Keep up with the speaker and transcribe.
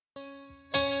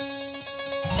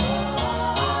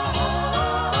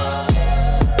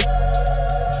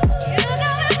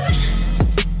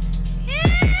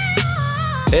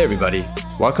Hey everybody,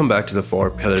 welcome back to the 4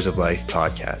 Pillars of Life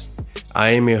podcast.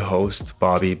 I am your host,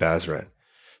 Bobby Bazran.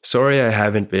 Sorry I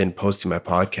haven't been posting my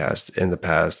podcast in the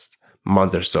past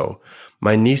month or so.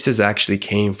 My nieces actually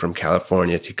came from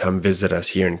California to come visit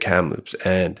us here in Kamloops,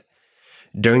 and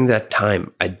during that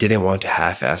time, I didn't want to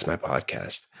half-ass my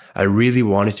podcast. I really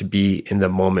wanted to be in the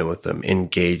moment with them,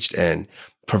 engaged, and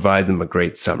provide them a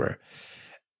great summer.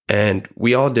 And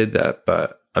we all did that,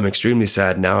 but I'm extremely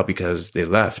sad now because they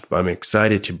left, but I'm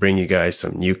excited to bring you guys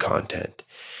some new content.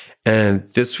 And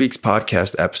this week's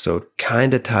podcast episode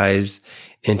kind of ties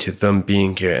into them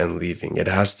being here and leaving. It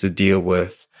has to deal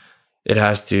with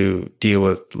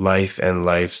life and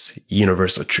life's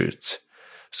universal truths.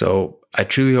 So I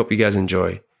truly hope you guys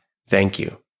enjoy. Thank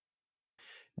you.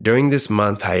 During this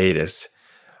month hiatus,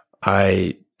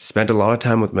 I spent a lot of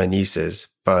time with my nieces,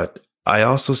 but I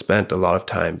also spent a lot of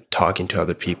time talking to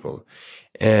other people.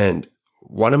 And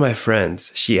one of my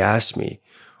friends, she asked me,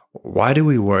 why do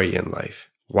we worry in life?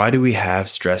 Why do we have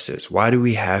stresses? Why do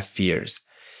we have fears?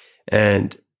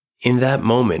 And in that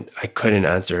moment, I couldn't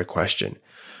answer her question.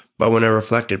 But when I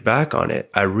reflected back on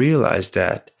it, I realized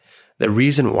that the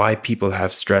reason why people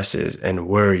have stresses and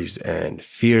worries and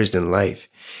fears in life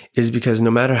is because no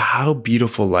matter how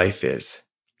beautiful life is,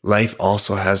 life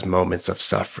also has moments of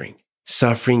suffering.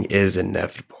 Suffering is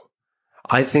inevitable.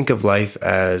 I think of life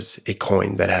as a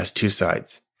coin that has two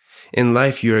sides. In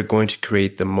life, you are going to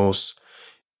create the most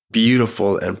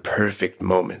beautiful and perfect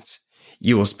moments.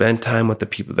 You will spend time with the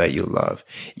people that you love.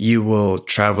 You will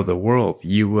travel the world.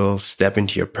 You will step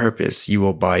into your purpose. You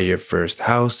will buy your first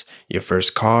house, your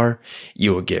first car.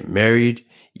 You will get married.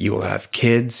 You will have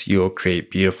kids. You will create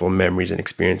beautiful memories and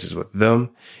experiences with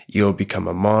them. You will become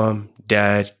a mom,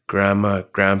 dad, grandma,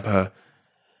 grandpa.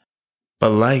 But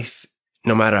life,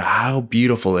 no matter how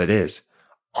beautiful it is,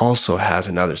 also has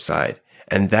another side.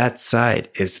 And that side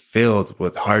is filled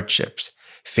with hardships,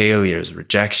 failures,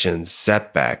 rejections,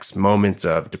 setbacks, moments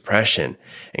of depression,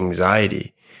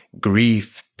 anxiety,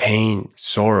 grief, pain,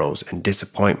 sorrows, and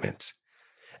disappointments.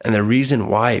 And the reason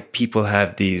why people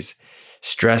have these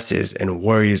stresses and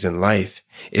worries in life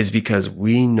is because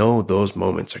we know those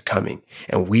moments are coming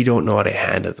and we don't know how to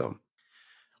handle them.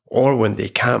 Or when they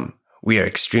come, we are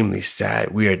extremely sad.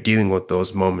 We are dealing with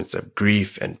those moments of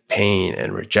grief and pain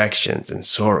and rejections and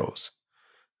sorrows.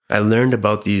 I learned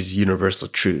about these universal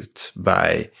truths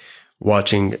by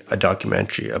watching a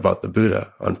documentary about the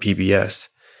Buddha on PBS.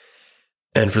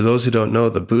 And for those who don't know,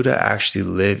 the Buddha actually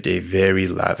lived a very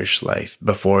lavish life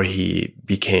before he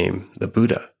became the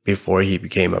Buddha, before he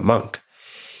became a monk.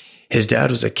 His dad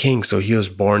was a king, so he was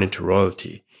born into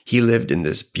royalty. He lived in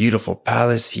this beautiful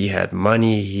palace. He had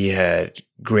money. He had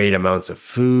great amounts of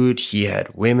food. He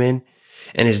had women.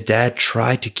 And his dad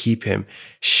tried to keep him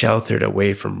sheltered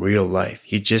away from real life.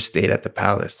 He just stayed at the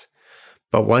palace.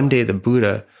 But one day the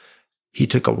Buddha, he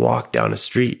took a walk down a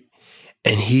street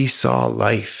and he saw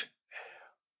life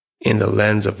in the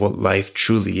lens of what life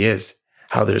truly is.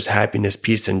 How there's happiness,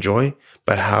 peace, and joy,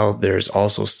 but how there's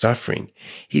also suffering.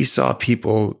 He saw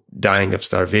people dying of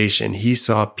starvation. He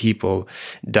saw people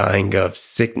dying of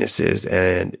sicknesses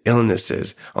and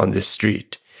illnesses on this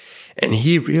street. And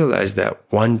he realized that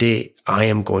one day I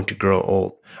am going to grow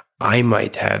old. I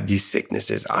might have these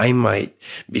sicknesses. I might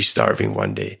be starving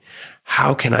one day.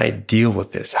 How can I deal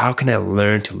with this? How can I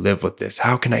learn to live with this?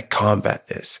 How can I combat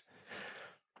this?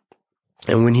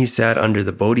 And when he sat under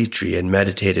the Bodhi tree and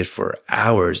meditated for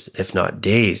hours, if not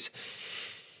days,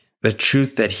 the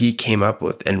truth that he came up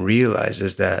with and realized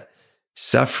is that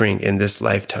suffering in this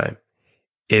lifetime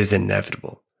is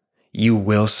inevitable. You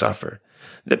will suffer.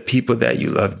 The people that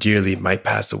you love dearly might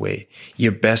pass away.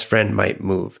 Your best friend might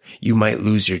move. You might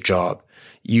lose your job.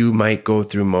 You might go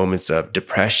through moments of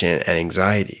depression and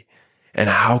anxiety. And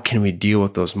how can we deal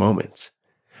with those moments?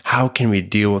 How can we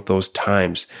deal with those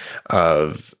times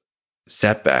of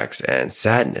setbacks and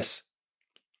sadness?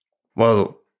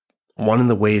 Well, one of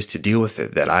the ways to deal with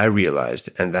it that I realized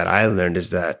and that I learned is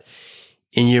that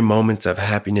in your moments of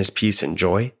happiness, peace, and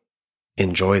joy,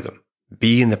 enjoy them.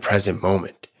 Be in the present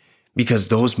moment because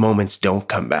those moments don't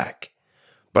come back.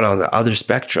 But on the other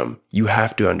spectrum, you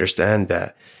have to understand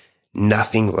that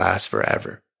nothing lasts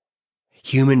forever.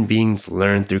 Human beings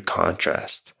learn through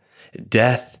contrast.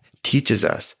 Death teaches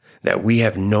us that we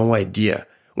have no idea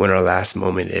when our last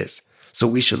moment is. So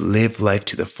we should live life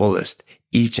to the fullest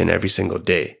each and every single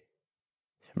day.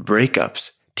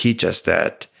 Breakups teach us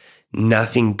that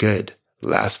nothing good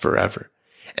lasts forever.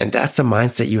 And that's a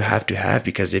mindset you have to have,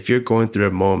 because if you're going through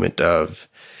a moment of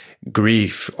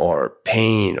grief or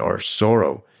pain or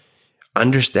sorrow,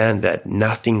 understand that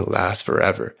nothing lasts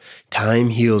forever. Time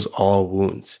heals all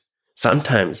wounds.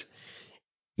 Sometimes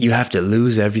you have to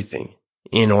lose everything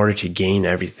in order to gain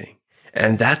everything.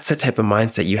 And that's the type of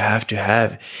mindset you have to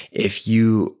have if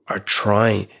you are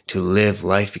trying to live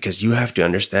life, because you have to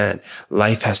understand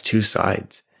life has two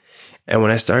sides. And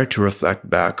when I started to reflect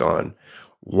back on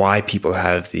why people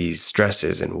have these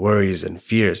stresses and worries and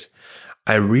fears,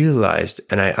 I realized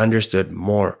and I understood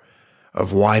more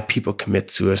of why people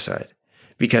commit suicide.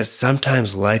 Because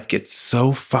sometimes life gets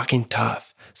so fucking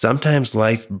tough. Sometimes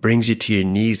life brings you to your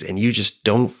knees and you just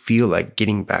don't feel like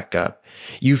getting back up.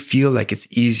 You feel like it's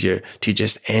easier to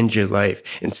just end your life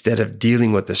instead of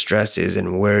dealing with the stresses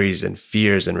and worries and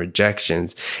fears and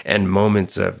rejections and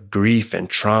moments of grief and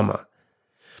trauma.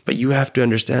 But you have to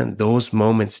understand those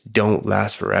moments don't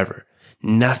last forever.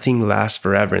 Nothing lasts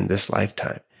forever in this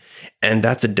lifetime. And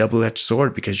that's a double-edged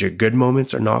sword, because your good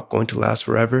moments are not going to last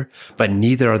forever, but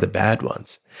neither are the bad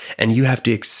ones. And you have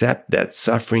to accept that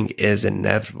suffering is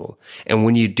inevitable. And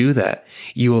when you do that,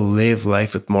 you will live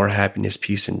life with more happiness,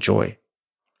 peace, and joy.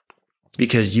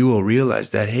 Because you will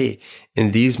realize that, hey,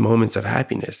 in these moments of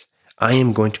happiness, I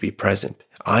am going to be present.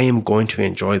 I am going to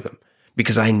enjoy them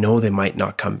because I know they might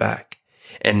not come back.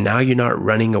 And now you're not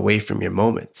running away from your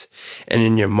moments. And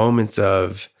in your moments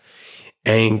of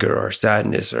anger or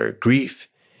sadness or grief,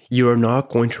 you are not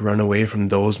going to run away from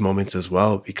those moments as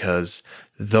well, because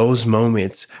those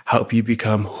moments help you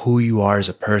become who you are as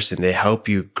a person. They help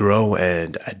you grow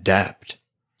and adapt.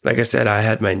 Like I said, I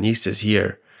had my nieces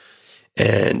here,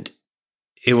 and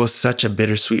it was such a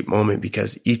bittersweet moment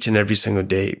because each and every single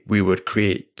day we would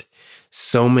create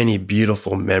so many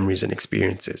beautiful memories and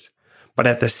experiences. But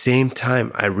at the same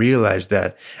time, I realized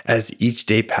that as each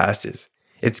day passes,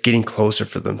 it's getting closer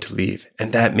for them to leave.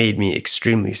 And that made me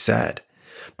extremely sad.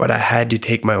 But I had to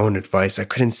take my own advice. I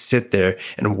couldn't sit there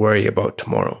and worry about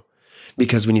tomorrow.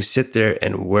 Because when you sit there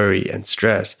and worry and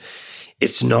stress,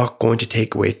 it's not going to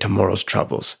take away tomorrow's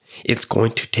troubles. It's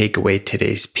going to take away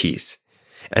today's peace.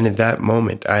 And in that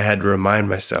moment, I had to remind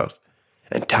myself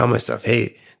and tell myself,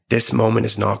 hey, this moment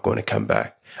is not going to come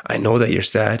back. I know that you're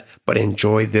sad, but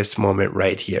enjoy this moment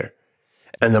right here.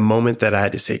 And the moment that I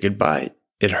had to say goodbye,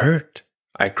 it hurt.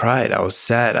 I cried. I was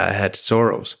sad. I had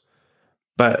sorrows.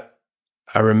 But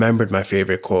I remembered my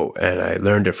favorite quote, and I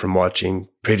learned it from watching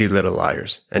Pretty Little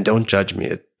Liars. And don't judge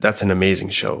me. That's an amazing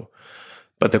show.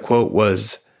 But the quote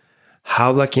was,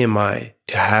 how lucky am I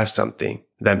to have something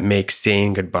that makes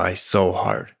saying goodbye so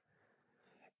hard?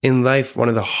 In life, one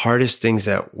of the hardest things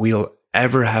that we'll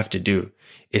ever have to do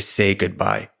is say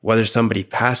goodbye, whether somebody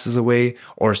passes away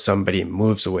or somebody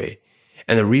moves away.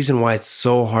 And the reason why it's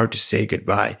so hard to say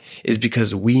goodbye is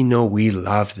because we know we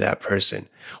loved that person.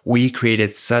 We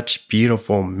created such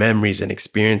beautiful memories and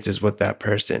experiences with that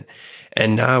person.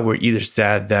 And now we're either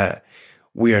sad that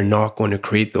we are not going to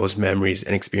create those memories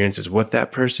and experiences with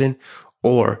that person,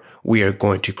 or we are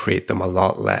going to create them a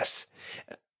lot less.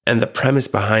 And the premise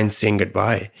behind saying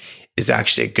goodbye is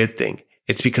actually a good thing.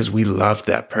 It's because we loved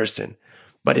that person,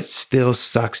 but it still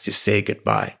sucks to say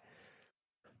goodbye.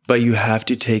 But you have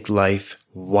to take life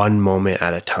one moment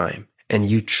at a time. And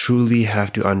you truly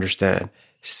have to understand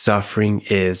suffering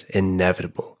is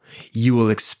inevitable. You will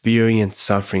experience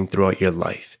suffering throughout your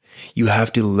life. You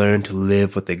have to learn to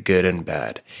live with the good and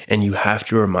bad. And you have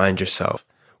to remind yourself,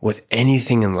 with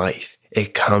anything in life,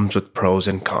 it comes with pros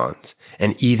and cons.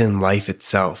 And even life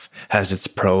itself has its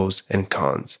pros and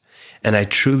cons. And I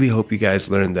truly hope you guys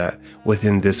learned that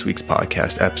within this week's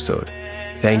podcast episode.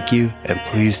 Thank you, and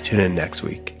please tune in next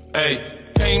week. Hey,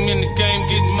 came in the game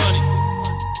getting money.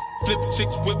 Flip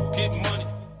chicks, whip, get money.